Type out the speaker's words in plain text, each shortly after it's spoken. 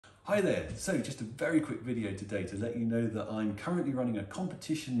Hi there, so just a very quick video today to let you know that I'm currently running a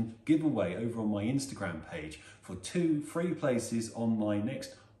competition giveaway over on my Instagram page for 2 free places on my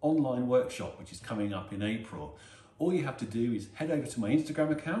next online workshop, which is coming up in April. All you have to do is head over to my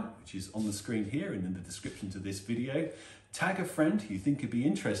Instagram account, which is on the screen here and in the description to this video, tag a friend who you think could be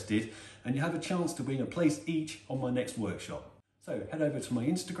interested, and you have a chance to win a place each on my next workshop. So head over to my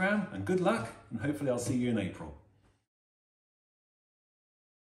Instagram and good luck, and hopefully I'll see you in April.